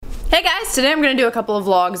Hey guys, today I'm going to do a couple of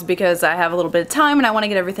vlogs because I have a little bit of time and I want to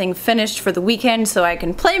get everything finished for the weekend so I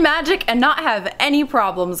can play Magic and not have any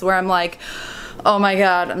problems where I'm like, oh my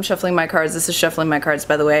god, I'm shuffling my cards. This is shuffling my cards,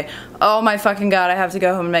 by the way. Oh my fucking god, I have to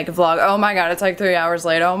go home and make a vlog. Oh my god, it's like 3 hours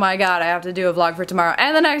late. Oh my god, I have to do a vlog for tomorrow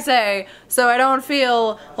and the next day so I don't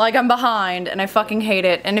feel like I'm behind, and I fucking hate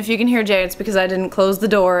it. And if you can hear Jay, it's because I didn't close the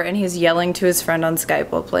door and he's yelling to his friend on Skype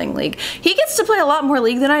while playing League. He gets to play a lot more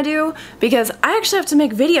League than I do because I actually have to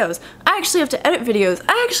make videos. I actually have to edit videos.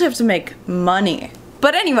 I actually have to make money.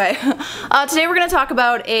 But anyway, today we're going to talk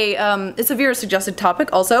about it's a viewer suggested topic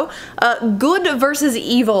also, good versus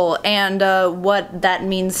evil and what that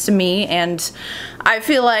means to me. And I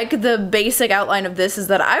feel like the basic outline of this is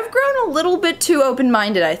that I've grown a little bit too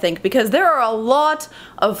open-minded, I think, because there are a lot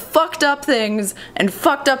of fucked up things and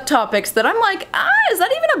fucked up topics that I'm like, is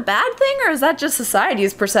that even a bad thing or is that just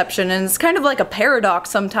society's perception? And it's kind of like a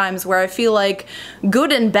paradox sometimes where I feel like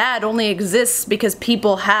good and bad only exists because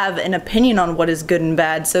people have an opinion on what is good and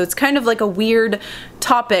bad. So it's kind of like a weird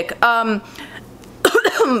topic.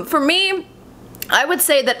 For me, I would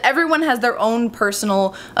say that everyone has their own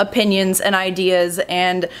personal opinions and ideas,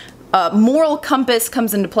 and moral compass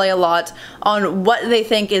comes into play a lot on what they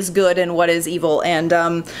think is good and what is evil. And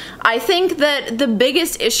I think that the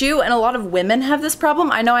biggest issue, and a lot of women have this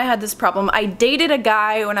problem, I know I had this problem, I dated a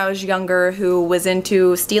guy when I was younger who was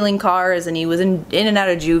into stealing cars, and he was in and out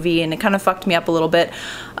of juvie, and it kind of fucked me up a little bit,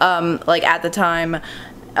 like at the time.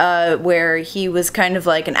 Where he was kind of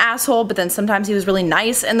like an asshole, but then sometimes he was really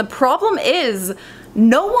nice. And the problem is,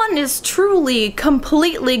 no one is truly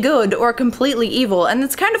completely good or completely evil. And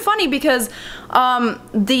it's kind of funny because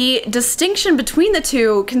the distinction between the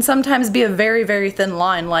two can sometimes be a very, very thin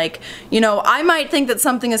line. Like, you know, I might think that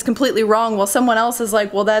something is completely wrong while someone else is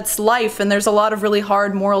like, well, that's life, and there's a lot of really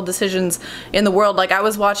hard moral decisions in the world. Like, I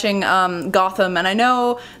was watching Gotham, and I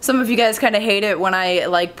know some of you guys kind of hate it when I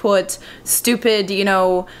like put stupid, you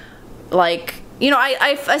know, like, you know,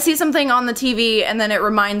 I see something on the TV and then it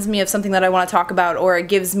reminds me of something that I want to talk about, or it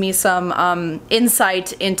gives me some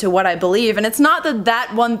insight into what I believe. And it's not that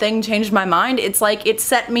that one thing changed my mind, it's like it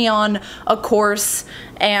set me on a course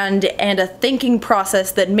and a thinking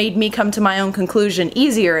process that made me come to my own conclusion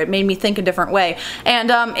easier. It made me think a different way. And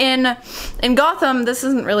in Gotham, this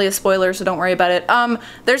isn't really a spoiler, so don't worry about it.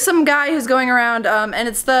 There's some guy who's going around, and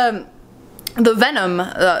it's the Venom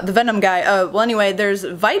guy. Well, anyway, there's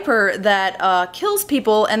Viper that kills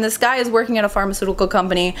people, and this guy is working at a pharmaceutical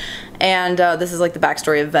company, and this is like the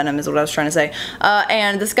backstory of Venom is what I was trying to say.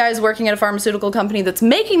 And this guy is working at a pharmaceutical company that's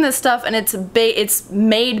making this stuff, and it's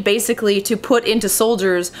made basically to put into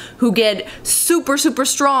soldiers who get super, super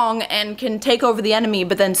strong and can take over the enemy,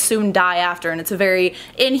 but then soon die after. And it's a very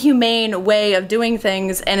inhumane way of doing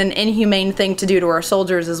things, and an inhumane thing to do to our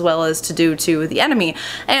soldiers as well as to do to the enemy.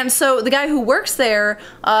 And so the guy who works there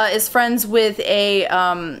is friends with a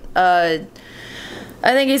I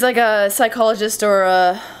think he's like a psychologist or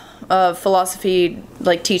a philosophy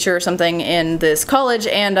like teacher or something in this college,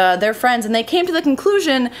 and they're friends, and they came to the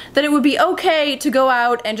conclusion that it would be okay to go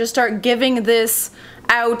out and just start giving this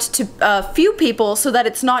out to a few people so that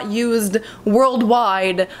it's not used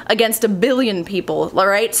worldwide against 1 billion people,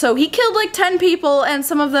 alright? So he killed like 10 people, and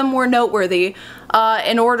some of them were noteworthy,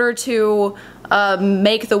 in order to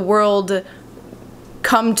make the world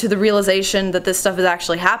come to the realization that this stuff is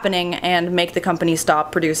actually happening and make the company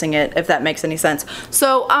stop producing it, if that makes any sense.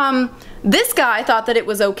 So, this guy thought that it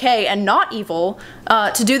was okay and not evil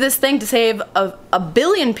to do this thing to save a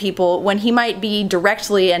billion people when he might be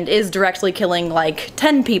directly and is directly killing like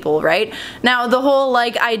 10 people, right? Now, the whole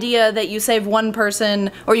like idea that you save one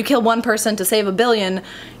person or you kill one person to save 1 billion,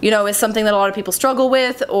 you know, is something that a lot of people struggle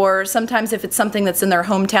with, or sometimes if it's something that's in their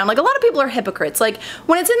hometown. Like, a lot of people are hypocrites. Like,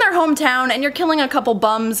 when it's in their hometown and you're killing a couple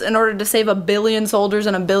bums in order to save 1 billion soldiers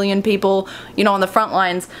and 1 billion people, you know, on the front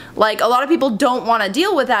lines, like, a lot of people don't want to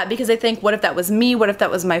deal with that because they think, what if that was me? What if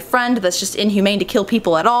that was my friend? That's just inhumane to kill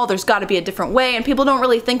people at all. There's got to be a different way. And people don't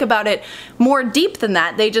really think about it more deep than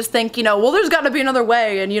that. They just think, you know, well, there's got to be another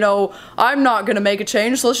way, and, you know, I'm not going to make a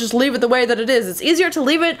change, so let's just leave it the way that it is. It's easier to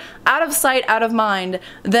leave it out of sight, out of mind,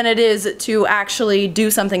 than it is to actually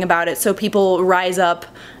do something about it. So people rise up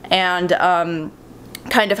and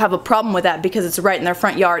kind of have a problem with that because it's right in their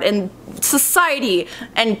front yard. And society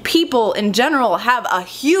and people in general have a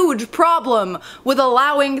huge problem with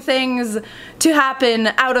allowing things to happen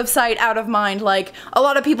out of sight, out of mind. Like, a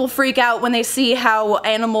lot of people freak out when they see how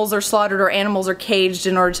animals are slaughtered or animals are caged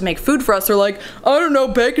in order to make food for us. They're like, I don't know,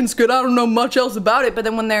 bacon's good, I don't know much else about it. But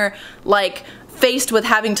then when they're like faced with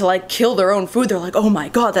having to like kill their own food, they're like, oh my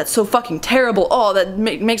god, that's so fucking terrible, oh, that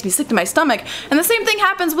makes me sick to my stomach. And the same thing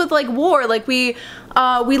happens with like war. Like we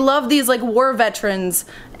love these like war veterans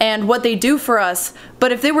and what they do for us,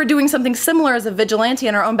 but if they were doing something similar as a vigilante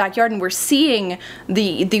in our own backyard and we're seeing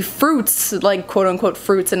the fruits, like quote unquote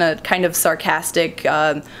fruits in a kind of sarcastic,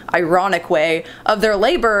 ironic way, of their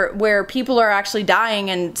labor, where people are actually dying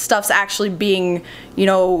and stuff's actually being, you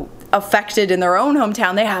know, affected in their own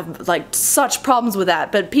hometown, they have like such problems with that.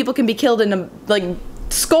 But people can be killed in like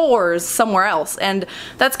scores somewhere else, and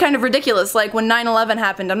that's kind of ridiculous. Like when 9/11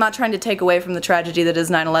 happened, I'm not trying to take away from the tragedy that is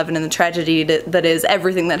 9/11 and the tragedy that is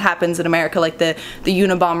everything that happens in America, like the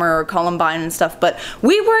Unabomber or Columbine and stuff, but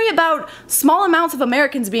we worry about small amounts of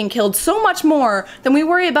Americans being killed so much more than we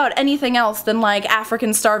worry about anything else, than like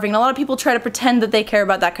Africans starving. And a lot of people try to pretend that they care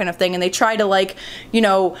about that kind of thing, and they try to, like, you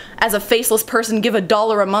know, as a faceless person, give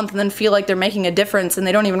 $1 a month and then feel like they're making a difference, and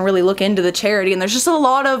they don't even really look into the charity. And there's just a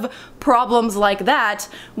lot of problems like that,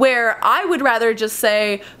 where I would rather just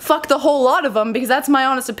say fuck the whole lot of them, because that's my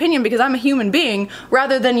honest opinion, because I'm a human being,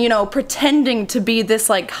 rather than, you know, pretending to be this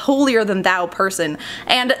like holier than thou person.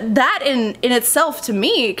 And that in itself, to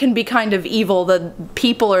me, can be kind of evil, that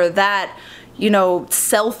people are that, you know,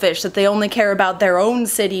 selfish, that they only care about their own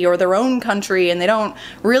city or their own country, and they don't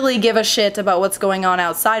really give a shit about what's going on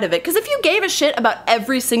outside of it. Because if you gave a shit about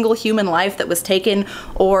every single human life that was taken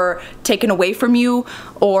or taken away from you,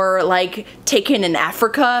 or like taken in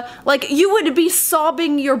Africa, like, you would be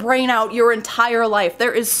sobbing your brain out your entire life.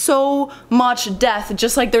 There is so much death,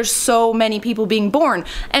 just like there's so many people being born.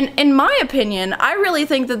 And in my opinion, I really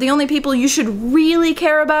think that the only people you should really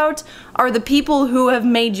care about are the people who have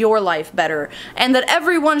made your life better, and that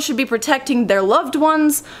everyone should be protecting their loved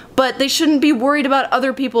ones, but they shouldn't be worried about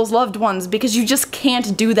other people's loved ones, because you just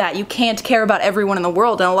can't do that. You can't care about everyone in the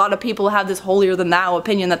world, and a lot of people have this holier than thou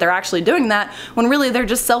opinion that they're actually doing that, when really they're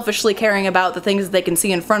just selfishly caring about the things that they can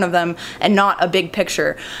see in front of them and not a big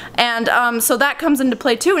picture. And so that comes into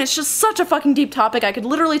play too, and it's just such a fucking deep topic. I could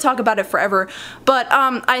literally talk about it forever, but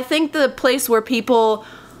I think the place where people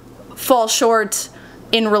fall short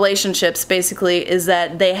in relationships, basically, is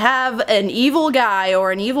that they have an evil guy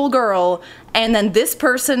or an evil girl, and then this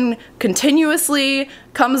person continuously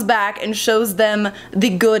comes back and shows them the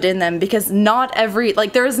good in them, because not every,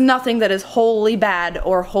 like, there is nothing that is wholly bad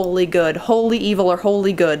or wholly good, wholly evil or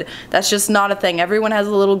wholly good. That's just not a thing. Everyone has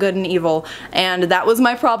a little good and evil, and that was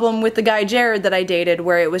my problem with the guy Jared that I dated,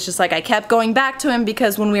 where it was just like I kept going back to him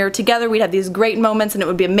because when we were together we'd have these great moments and it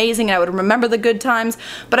would be amazing and I would remember the good times.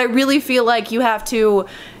 But I really feel like you have to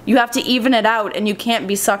even it out, and you can't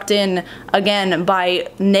be sucked in again by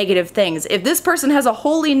negative things. If this person has a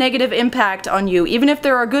wholly negative impact on you, even if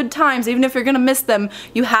there are good times, even if you're gonna miss them,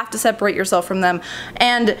 you have to separate yourself from them.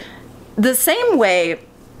 And the same way,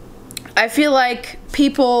 I feel like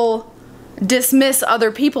people dismiss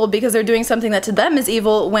other people because they're doing something that to them is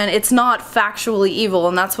evil when it's not factually evil,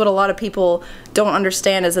 and that's what a lot of people don't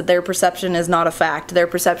understand, is that their perception is not a fact. Their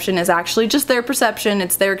perception is actually just their perception.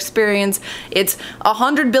 It's their experience. It's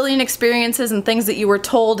 100 billion experiences and things that you were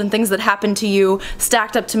told and things that happened to you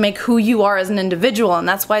stacked up to make who you are as an individual, and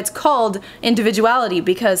that's why it's called individuality,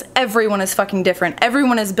 because everyone is fucking different.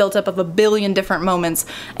 Everyone is built up of a billion different moments,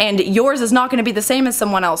 and yours is not going to be the same as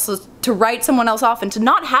someone else. So to write someone else off and to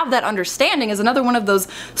not have that understanding is another one of those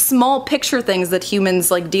small picture things that humans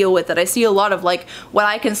like deal with, that I see a lot of, like, what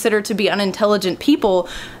I consider to be unintelligent people,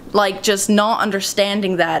 like, just not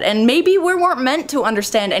understanding that. And maybe we weren't meant to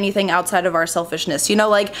understand anything outside of our selfishness, you know,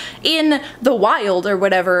 like in the wild or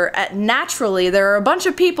whatever, naturally there are a bunch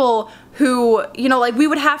of people who, you know, like, we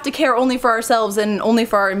would have to care only for ourselves and only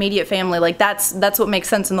for our immediate family. Like, that's what makes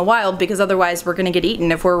sense in the wild, because otherwise we're gonna get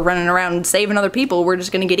eaten. If we're running around saving other people, we're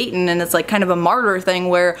just gonna get eaten, and it's like kind of a martyr thing,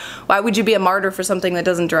 where why would you be a martyr for something that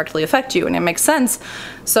doesn't directly affect you? And it makes sense.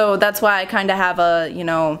 So that's why I kind of have a, you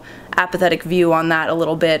know, apathetic view on that a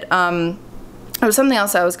little bit. There was something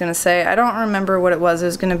else I was gonna say. I don't remember what it was. It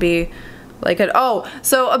was gonna be like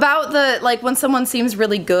so about the, like, when someone seems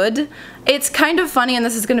really good, it's kind of funny, and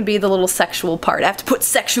this is gonna be the little sexual part. I have to put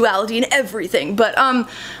sexuality in everything, but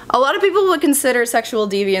a lot of people would consider sexual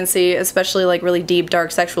deviancy, especially like really deep,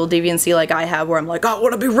 dark sexual deviancy like I have, where I'm like, I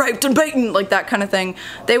want to be raped and beaten, like that kind of thing.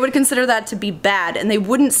 They would consider that to be bad, and they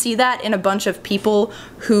wouldn't see that in a bunch of people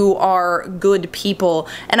who are good people.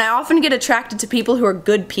 And I often get attracted to people who are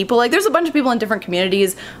good people. Like, there's a bunch of people in different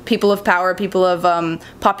communities, people of power, people of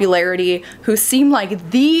popularity, who seem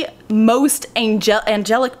like the most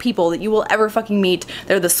angelic people that you will ever fucking meet.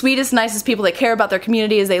 They're the sweetest, nicest people. They care about their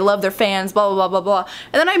communities, they love their fans, blah blah blah blah blah.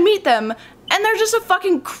 And then I meet them, and they're just a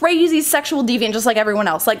fucking crazy sexual deviant just like everyone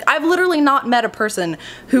else. Like, I've literally not met a person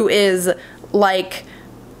who is like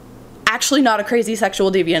actually not a crazy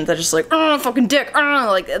sexual deviant that's just like, oh, fucking dick,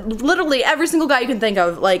 like literally every single guy you can think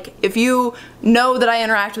of. Like, if you know that I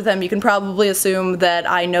interact with them, you can probably assume that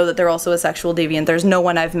I know that they're also a sexual deviant. There's no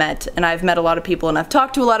one I've met, and I've met a lot of people and I've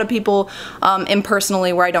talked to a lot of people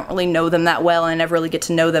impersonally where I don't really know them that well and I never really get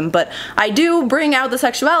to know them, but I do bring out the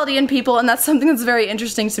sexuality in people, and that's something that's very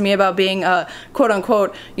interesting to me about being a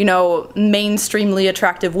quote-unquote, you know, mainstreamly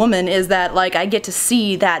attractive woman, is that like I get to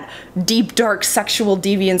see that deep dark sexual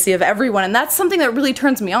deviancy of everyone, and that's something that really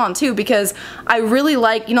turns me on too, because I really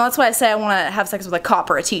like, you know, that's why I say I want to have sex with a cop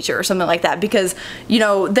or a teacher or something like that, because, you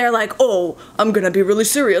know, they're like, oh, I'm gonna be really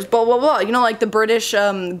serious, blah blah blah, you know, like the British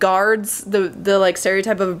guards, the like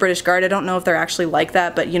stereotype of a British guard. I don't know if they're actually like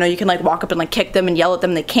that, but you know, you can like walk up and like kick them and yell at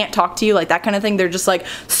them, they can't talk to you, like that kind of thing. They're just like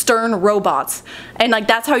stern robots, and like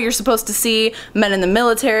that's how you're supposed to see men in the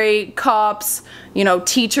military, cops, you know,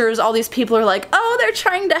 teachers. All these people are like, oh, they're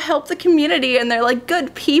trying to help the community and they're like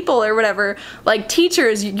good people or whatever. Like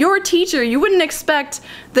teachers, your teacher, you wouldn't expect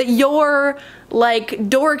that your like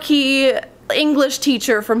dorky English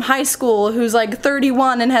teacher from high school who's like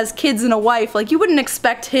 31 and has kids and a wife, like you wouldn't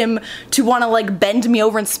expect him to want to like bend me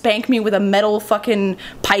over and spank me with a metal fucking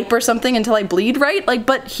pipe or something until I bleed, right? Like,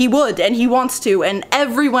 but he would, and he wants to, and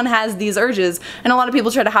everyone has these urges, and a lot of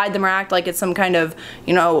people try to hide them or act like it's some kind of,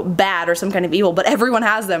 you know, bad or some kind of evil, but everyone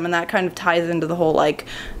has them, and that kind of ties into the whole like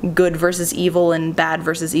good versus evil and bad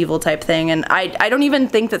versus evil type thing. And I don't even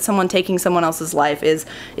think that someone taking someone else's life is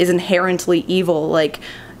inherently evil. Like,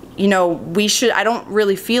 you know, I don't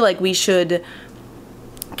really feel like we should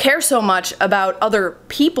care so much about other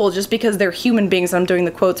people just because they're human beings. I'm doing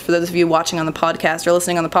the quotes for those of you watching on the podcast or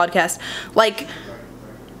listening on the podcast. Like,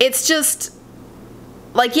 it's just,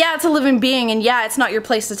 like, yeah, it's a living being, and yeah, it's not your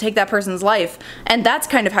place to take that person's life, and that's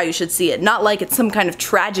kind of how you should see it. Not like it's some kind of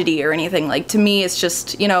tragedy or anything. Like, to me, it's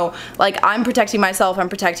just, you know, like, I'm protecting myself, I'm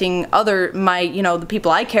protecting you know, the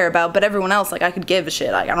people I care about, but everyone else, like, I could give a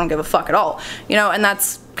shit. Like, I don't give a fuck at all, you know, and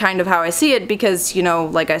that's kind of how I see it, because, you know,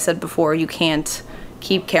 like I said before, you can't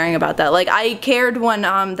keep caring about that. Like, I cared when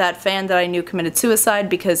that fan that I knew committed suicide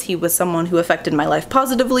because he was someone who affected my life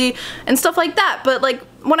positively and stuff like that, but like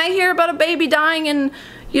when I hear about a baby dying in,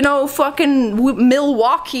 you know, fucking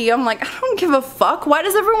Milwaukee, I'm like, I don't give a fuck. Why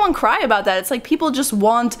does everyone cry about that? It's like people just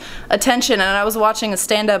want attention. And I was watching a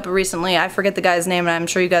stand-up recently, I forget the guy's name, and I'm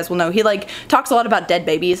sure you guys will know. He like talks a lot about dead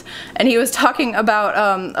babies, and he was talking about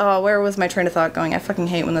oh, where was my train of thought going? I fucking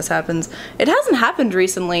hate when this happens. It hasn't happened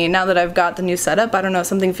recently now that I've got the new setup. I don't know,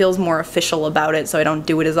 something feels more official about it, so I don't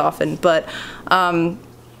do it as often, but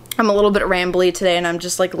I'm a little bit rambly today, and I'm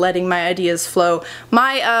just like letting my ideas flow.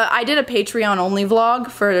 I did a Patreon only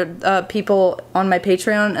vlog for people on my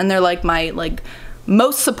Patreon, and they're like my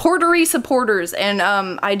most supportery supporters, and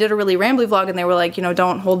I did a really rambly vlog, and they were like, you know,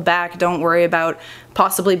 don't hold back, don't worry about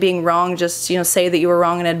possibly being wrong, just, you know, say that you were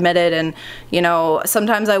wrong and admit it. And, you know,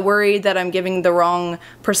 sometimes I worry that I'm giving the wrong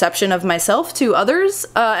perception of myself to others,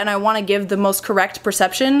 and I want to give the most correct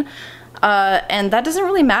perception. And that doesn't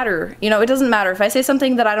really matter. You know, it doesn't matter if I say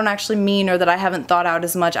something that I don't actually mean or that I haven't thought out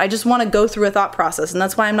as much. I just want to go through a thought process, and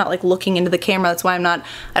that's why I'm not like looking into the camera. That's why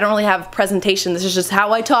I don't really have presentation. This is just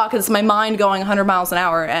how I talk. It's my mind going 100 miles an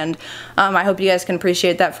hour, and I hope you guys can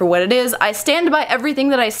appreciate that for what it is. I stand by everything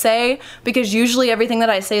that I say, because usually everything that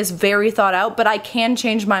I say is very thought out, but I can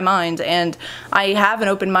change my mind, and I have an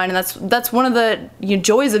open mind, and that's one of the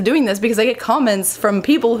joys of doing this, because I get comments from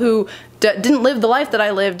people who didn't live the life that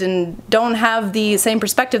I lived and don't have the same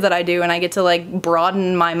perspective that I do, and I get to like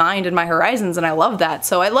broaden my mind and my horizons, and I love that.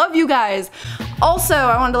 So I love you guys. Also,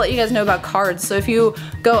 I wanted to let you guys know about cards. So if you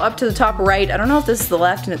go up to the top right, I don't know if this is the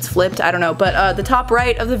left and it's flipped, I don't know, but the top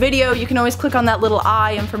right of the video, you can always click on that little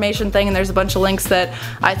eye information thing, and there's a bunch of links that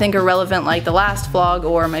I think are relevant, like the last vlog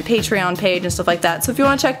or my Patreon page and stuff like that. So if you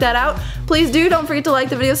want to check that out, please do. Don't forget to like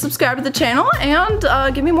the video, subscribe to the channel,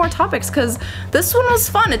 and give me more topics, because this one was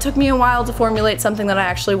fun. It took me a while to formulate something that I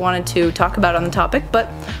actually wanted to talk about on the topic, but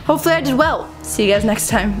hopefully I did well. See you guys next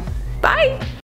time. Bye!